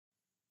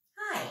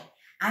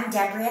I'm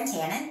Deb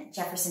Rantanen,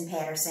 Jefferson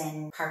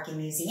Patterson Park and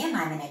Museum.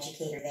 I'm an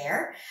educator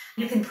there.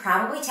 You can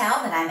probably tell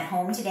that I'm at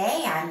home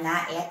today. I'm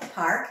not at the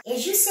park.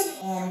 As you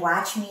sit and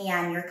watch me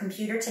on your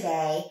computer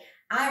today,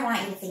 I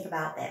want you to think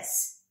about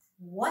this.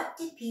 What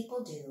did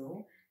people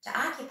do to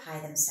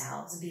occupy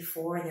themselves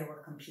before there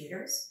were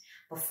computers,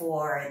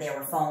 before there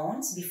were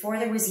phones, before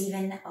there was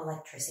even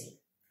electricity?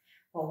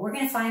 Well, we're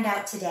going to find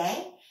out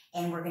today,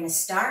 and we're going to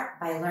start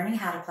by learning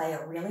how to play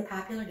a really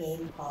popular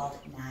game called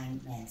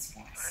 9 Men's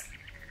Morris.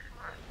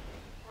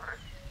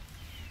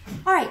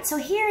 All right, so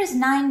here is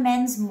 9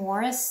 Men's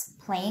Morris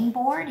playing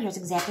board. Here's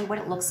exactly what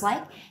it looks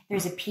like.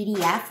 There's a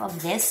PDF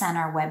of this on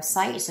our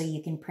website, so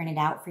you can print it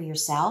out for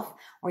yourself,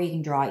 or you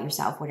can draw it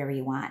yourself, whatever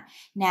you want.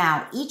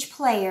 Now, each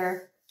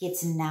player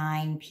gets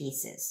 9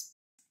 pieces.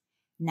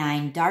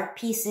 9 dark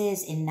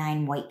pieces and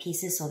 9 white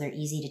pieces, so they're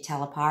easy to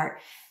tell apart.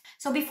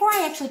 So before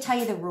I actually tell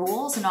you the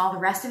rules and all the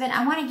rest of it,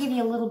 I want to give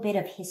you a little bit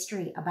of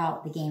history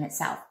about the game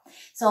itself.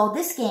 So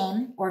this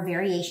game, or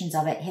variations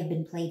of it, have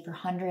been played for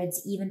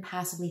hundreds, even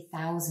possibly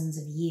thousands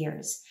of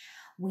years.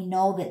 We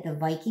know that the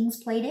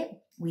Vikings played it.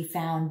 We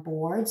found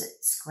boards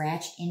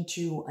scratched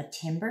into a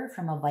timber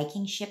from a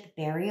Viking ship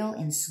burial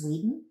in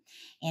Sweden,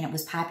 and it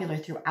was popular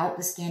throughout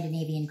the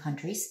Scandinavian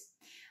countries.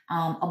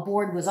 A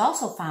board was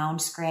also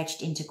found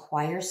scratched into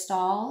choir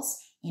stalls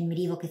in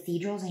medieval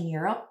cathedrals in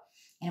Europe,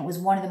 and it was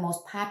one of the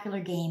most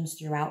popular games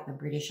throughout the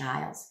British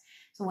Isles.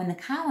 So when the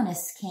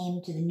colonists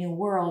came to the New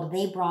World,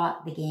 they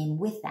brought the game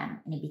with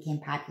them, and it became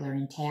popular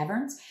in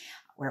taverns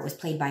where it was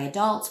played by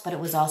adults, but it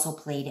was also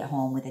played at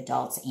home with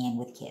adults and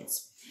with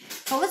kids.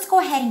 So let's go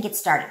ahead and get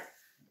started.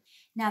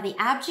 Now, the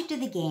object of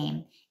the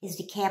game is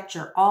to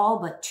capture all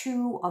but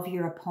 2 of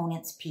your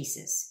opponent's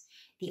pieces.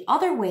 The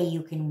other way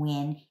you can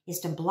win is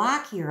to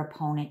block your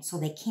opponent so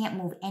they can't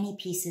move any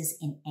pieces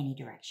in any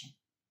direction.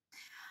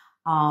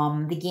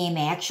 The game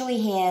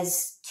actually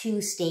has 2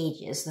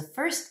 stages. The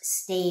first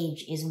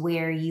stage is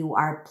where you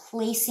are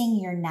placing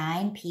your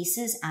 9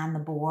 pieces on the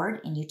board,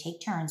 and you take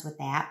turns with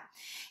that.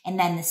 And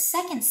then the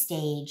second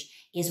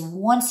stage is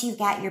once you've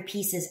got your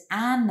pieces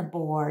on the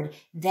board,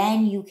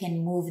 then you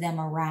can move them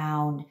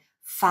around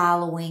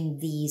following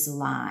these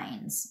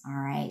lines. All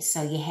right,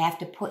 so you have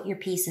to put your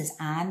pieces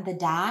on the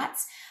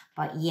dots,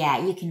 but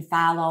yeah, you can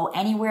follow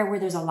anywhere where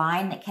there's a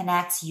line that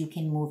connects, you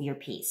can move your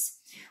piece,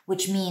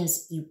 which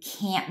means you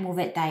can't move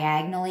it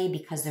diagonally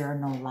because there are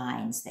no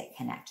lines that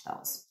connect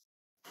those.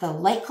 The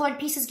light colored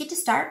pieces get to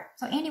start.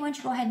 So Andy, why don't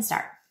you go ahead and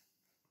start?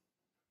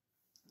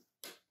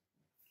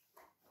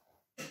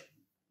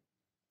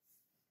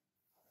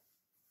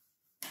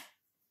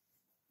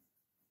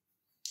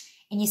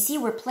 And you see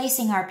we're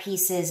placing our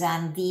pieces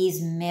on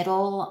these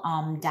middle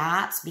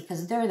dots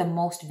because they're the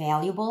most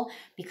valuable,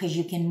 because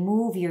you can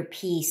move your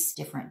piece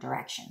different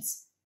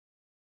directions.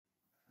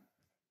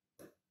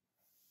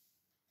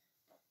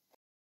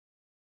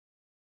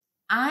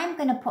 I'm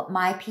going to put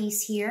my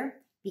piece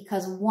here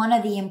because one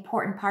of the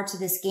important parts of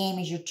this game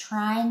is you're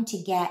trying to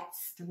get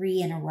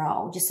 3 in a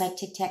row, just like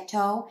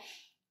tic-tac-toe.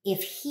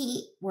 If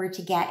Andy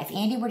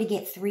were to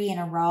get 3 in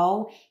a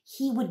row,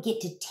 he would get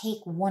to take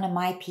one of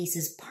my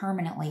pieces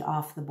permanently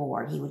off the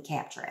board. He would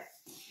capture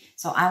it.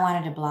 So I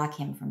wanted to block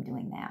him from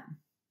doing that.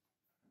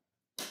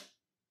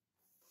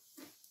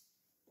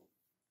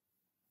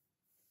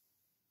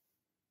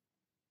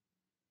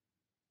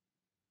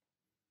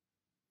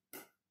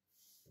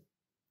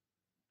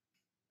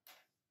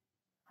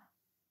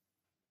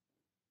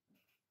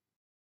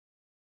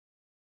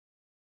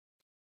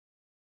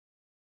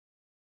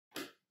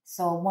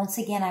 So once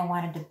again, I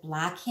wanted to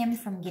block him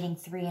from getting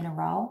 3 in a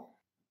row.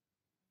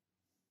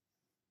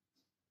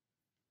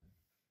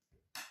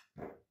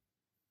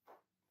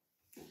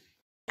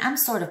 I'm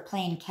sort of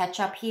playing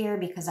catch up here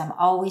because I'm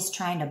always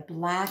trying to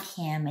block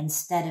him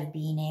instead of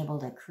being able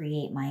to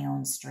create my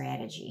own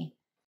strategy.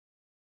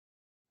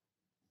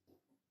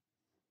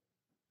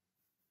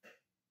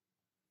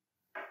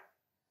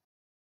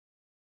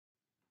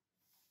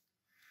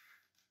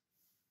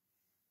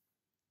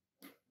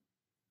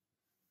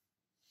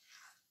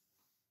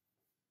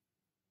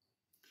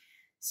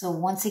 So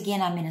once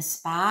again, I'm in a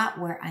spot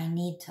where I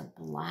need to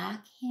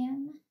block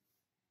him,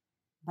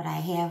 but I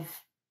have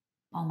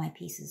all my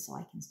pieces, so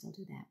I can still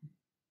do that.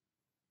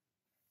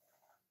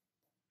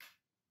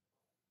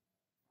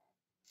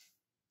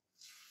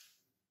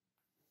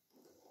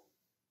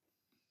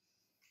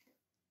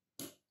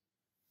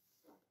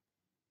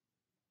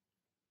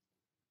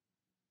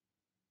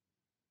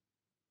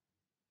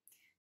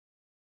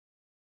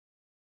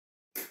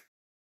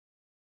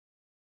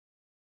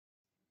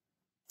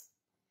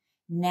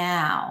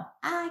 Now,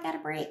 I got a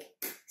break.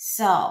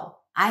 So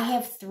I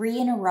have 3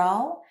 in a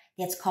row.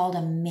 That's called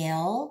a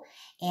mill,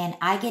 and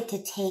I get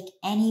to take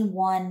any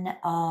one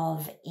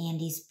of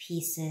Andy's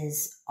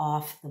pieces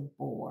off the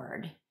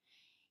board.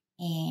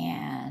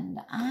 And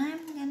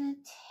I'm going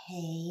to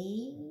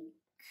take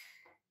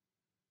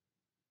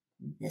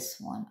this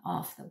one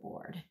off the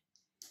board.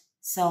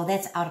 So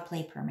that's out of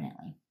play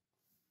permanently.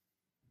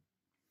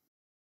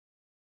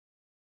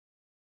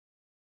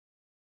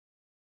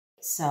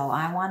 So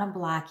I want to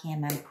block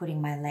him. I'm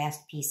putting my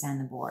last piece on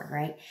the board,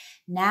 right?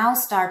 Now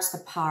starts the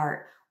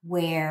part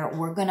where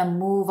we're going to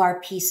move our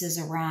pieces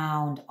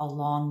around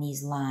along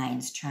these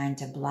lines, trying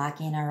to block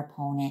in our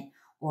opponent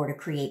or to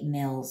create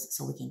mills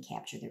so we can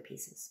capture their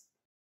pieces.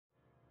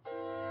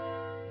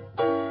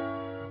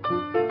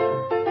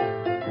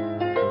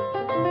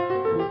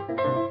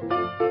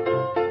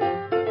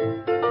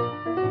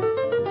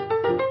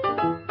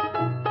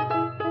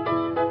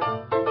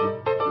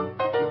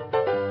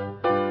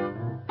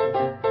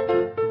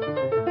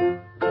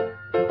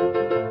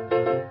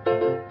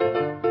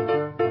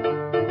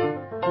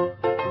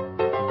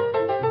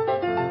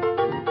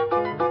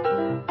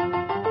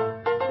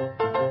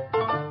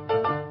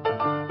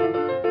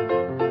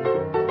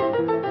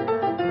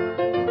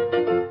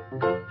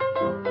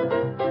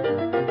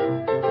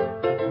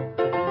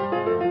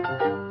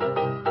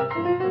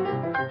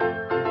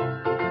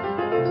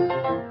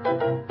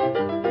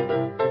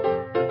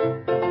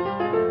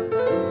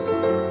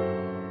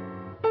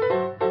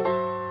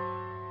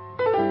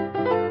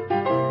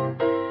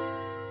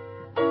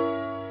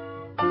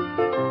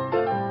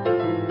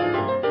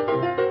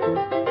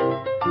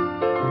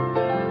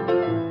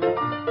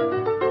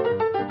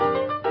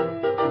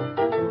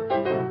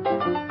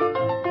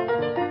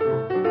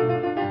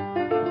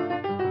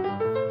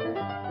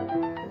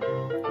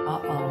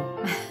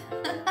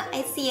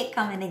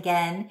 Coming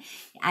again.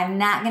 I'm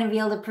not going to be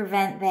able to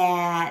prevent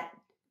that,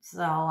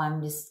 so I'm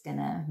just going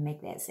to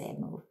make that sad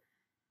move.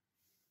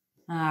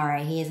 All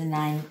right, he is a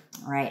 9.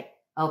 Right,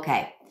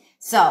 okay.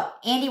 So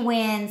Andy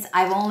wins.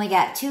 I've only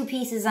got 2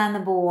 pieces on the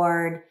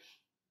board,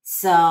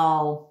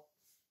 so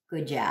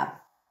good job.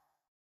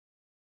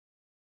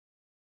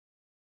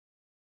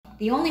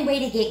 The only way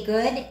to get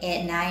good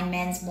at 9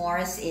 Men's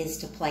Morris is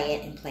to play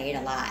it and play it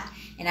a lot.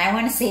 And I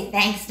want to say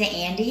thanks to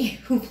Andy,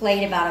 who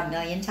played about 1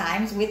 million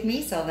times with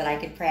me so that I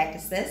could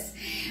practice this.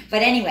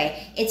 But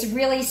anyway, it's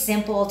really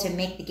simple to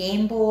make the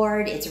game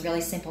board. It's really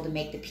simple to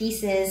make the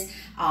pieces.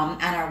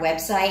 On our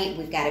website,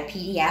 we've got a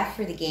PDF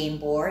for the game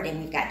board,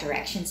 and we've got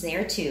directions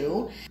there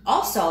too.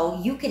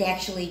 Also, you could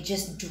actually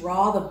just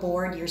draw the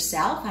board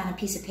yourself on a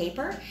piece of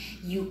paper.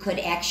 You could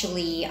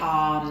actually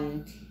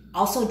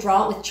also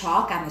draw it with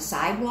chalk on the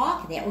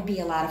sidewalk. That would be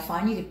a lot of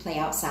fun. You could play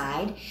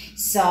outside.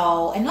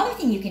 So another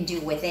thing you can do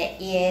with it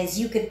is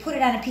you could put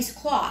it on a piece of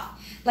cloth.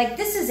 Like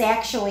this is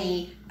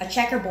actually a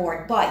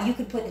checkerboard, but you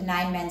could put the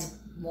 9 Men's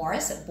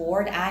Morris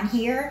board on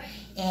here,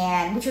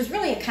 and which was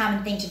really a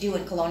common thing to do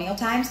in colonial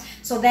times.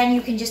 So then you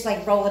can just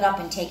like roll it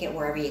up and take it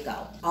wherever you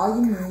go. All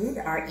you need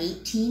are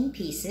 18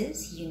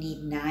 pieces. You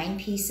need 9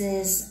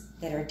 pieces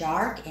that are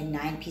dark and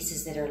 9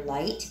 pieces that are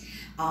light.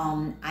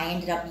 I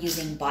ended up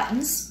using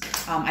buttons.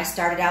 I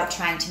started out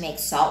trying to make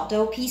salt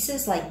dough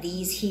pieces like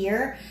these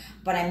here,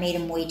 but I made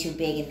them way too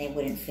big and they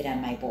wouldn't fit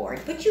on my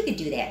board. But you could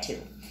do that too.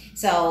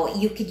 So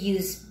you could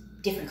use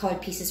different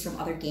colored pieces from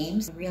other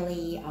games.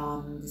 Really,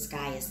 the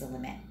sky is the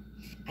limit.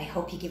 I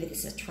hope you give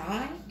this a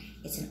try.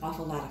 It's an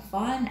awful lot of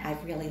fun.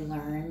 I've really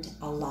learned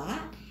a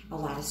lot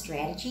of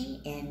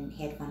strategy, and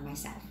had fun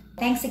myself.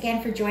 Thanks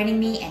again for joining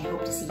me, and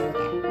hope to see you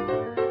again.